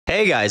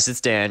Hey guys,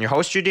 it's Dan, your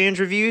host of your Dan's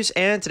Reviews,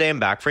 and today I'm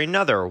back for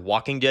another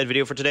Walking Dead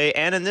video for today.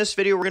 And in this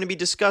video, we're going to be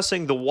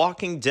discussing The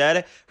Walking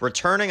Dead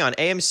returning on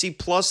AMC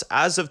Plus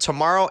as of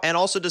tomorrow, and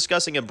also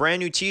discussing a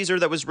brand new teaser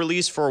that was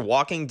released for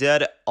Walking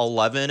Dead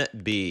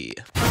 11B.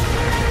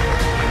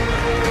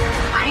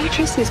 Why do you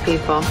trust these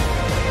people?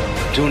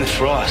 Doing it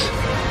for us.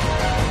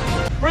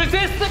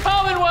 Resist the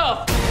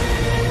Commonwealth!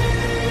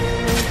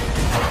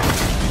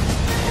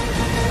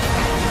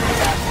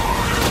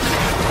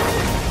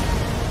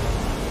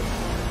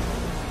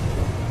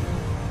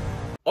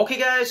 Okay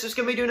guys, so it's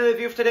going to be doing another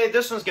video for today.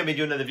 This one's going to be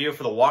doing another video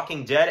for The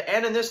Walking Dead.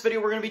 And in this video,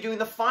 we're going to be doing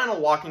the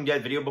final Walking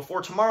Dead video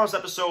before tomorrow's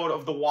episode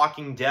of The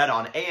Walking Dead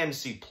on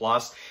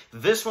AMC+.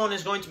 This one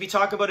is going to be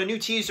talking about a new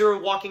teaser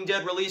Walking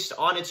Dead released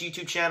on its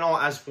YouTube channel,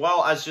 as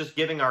well as just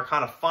giving our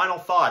kind of final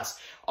thoughts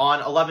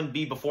on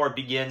 11B before it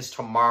begins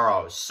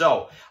tomorrow.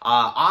 So,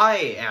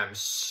 I am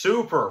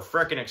super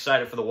freaking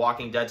excited for The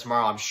Walking Dead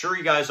tomorrow. I'm sure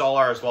you guys all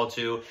are as well,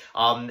 too.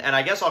 And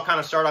I guess I'll kind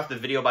of start off the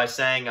video by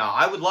saying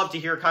I would love to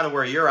hear kind of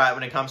where you're at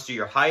when it comes to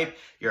your hype,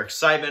 your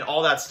excitement,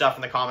 all that stuff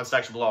in the comment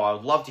section below. I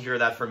would love to hear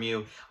that from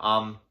you.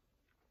 And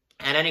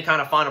any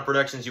kind of final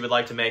predictions you would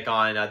like to make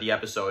on the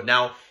episode.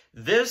 Now,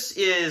 this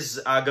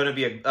is going to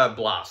be a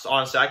blast.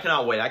 Honestly, I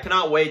cannot wait. I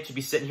cannot wait to be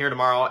sitting here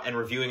tomorrow and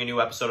reviewing a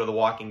new episode of The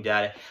Walking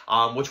Dead,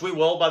 which we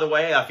will, by the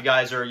way, if you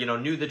guys are,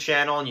 new to the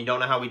channel and you don't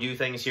know how we do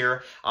things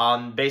here.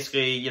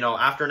 Basically,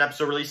 after an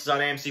episode releases on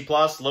AMC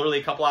Plus, literally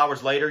a couple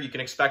hours later, you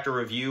can expect a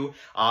review,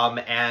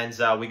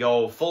 and we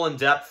go full in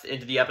depth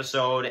into the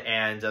episode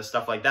and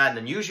stuff like that. And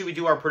then usually we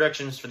do our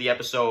predictions for the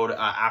episode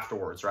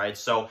afterwards, right?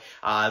 So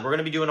we're going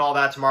to be doing all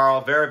that tomorrow.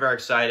 Very, very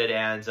excited,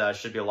 and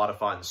should be a lot of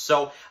fun.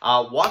 So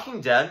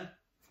Walking Dead,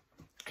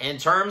 in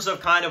terms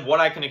of kind of what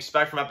I can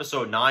expect from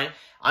episode 9,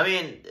 I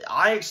mean,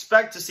 I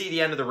expect to see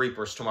the end of the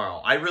Reapers tomorrow.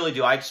 I really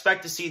do. I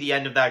expect to see the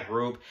end of that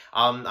group.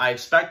 I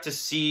expect to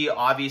see,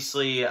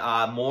 obviously,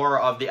 more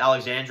of the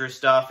Alexandria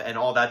stuff and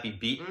all that be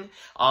beaten.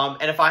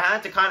 And if I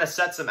had to kind of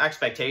set some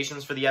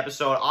expectations for the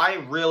episode,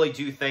 I really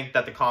do think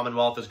that the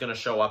Commonwealth is going to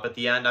show up at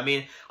the end. I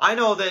mean, I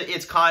know that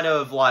it's kind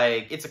of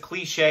like, it's a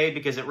cliche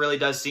because it really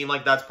does seem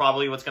like that's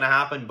probably what's going to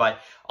happen, but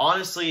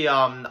honestly,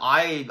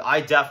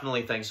 I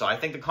definitely think so. I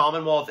think the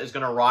Commonwealth is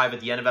going to arrive at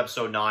the end of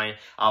episode 9.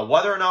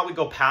 Whether or not we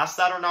go past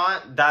that or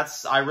not,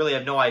 I really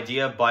have no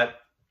idea, but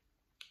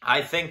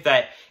I think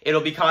that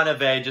it'll be kind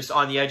of a just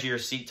on the edge of your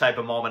seat type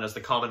of moment as the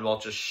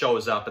Commonwealth just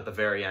shows up at the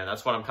very end.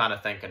 That's what I'm kind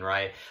of thinking,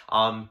 right?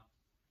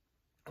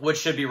 Which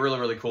should be really,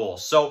 really cool.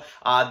 So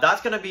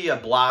that's going to be a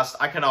blast.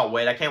 I cannot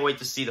wait. I can't wait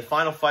to see the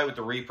final fight with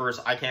the Reapers.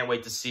 I can't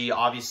wait to see,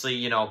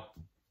 obviously,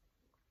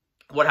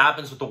 what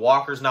happens with the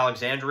walkers in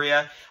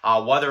Alexandria,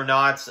 whether or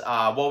not,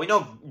 well, we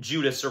know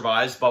Judith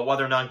survives, but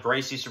whether or not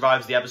Gracie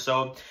survives the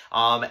episode,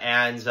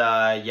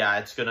 yeah,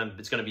 it's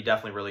gonna be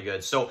definitely really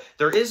good. So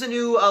there is a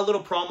new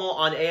little promo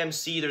on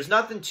AMC. There's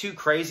nothing too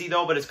crazy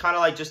though, but it's kind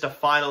of like just a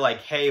final,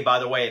 like, hey, by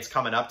the way, it's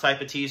coming up type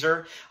of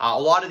teaser.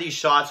 A lot of these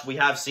shots we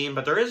have seen,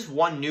 but there is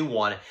one new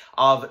one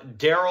of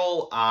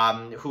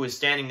Daryl, who is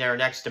standing there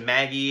next to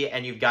Maggie,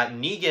 and you've got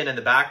Negan in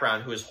the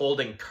background who is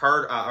holding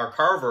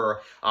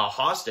Carver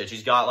hostage.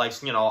 He's got like,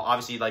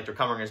 obviously, like, they're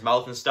covering his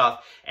mouth and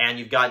stuff, and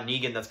you've got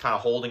Negan that's kind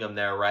of holding him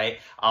there, right?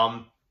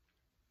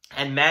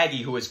 And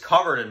Maggie, who is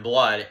covered in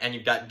blood, and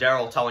you've got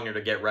Daryl telling her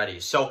to get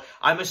ready. So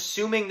I'm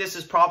assuming this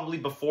is probably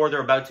before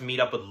they're about to meet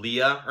up with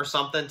Leah or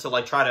something to,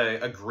 like, try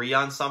to agree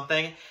on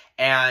something.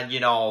 And,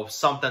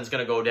 something's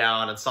going to go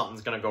down and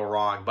something's going to go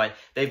wrong. But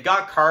they've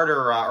got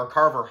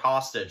Carver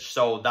hostage,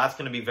 so that's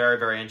going to be very,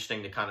 very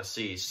interesting to kind of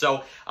see.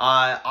 So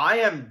I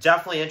am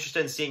definitely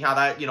interested in seeing how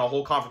that,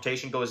 whole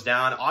confrontation goes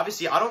down.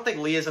 Obviously, I don't think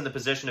Leah's in the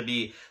position to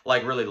be,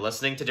 like, really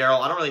listening to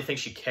Daryl. I don't really think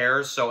she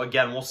cares. So,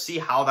 again, we'll see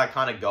how that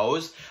kind of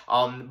goes.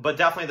 But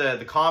definitely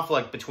the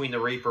conflict between the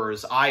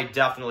Reapers, I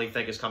definitely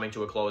think is coming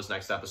to a close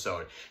next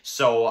episode.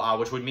 So,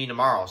 which would mean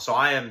tomorrow. So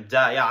I'm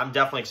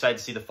definitely excited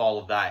to see the fall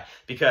of that.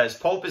 Because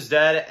Pope is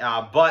dead,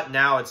 but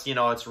now it's,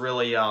 it's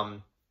really,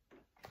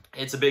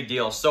 it's a big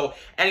deal. So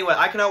anyway,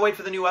 I cannot wait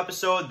for the new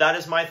episode. That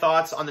is my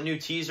thoughts on the new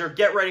teaser.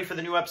 Get ready for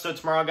the new episode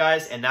tomorrow,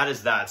 guys, and that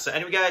is that. So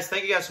anyway, guys,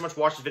 thank you guys so much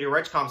for watching this video.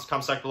 Write your comments,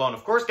 comment section below. And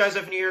of course, guys,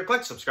 if you're new here, click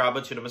the subscribe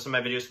button so you don't miss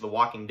my videos for The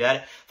Walking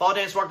Dead. Follow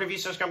Dan's Walking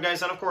Reviews, subscribe,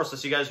 guys, and of course, I'll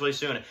see you guys really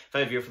soon if I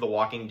have a video for The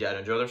Walking Dead.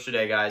 Enjoy the rest of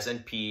your day, guys,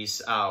 and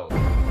peace out.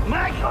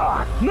 My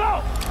God,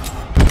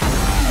 no!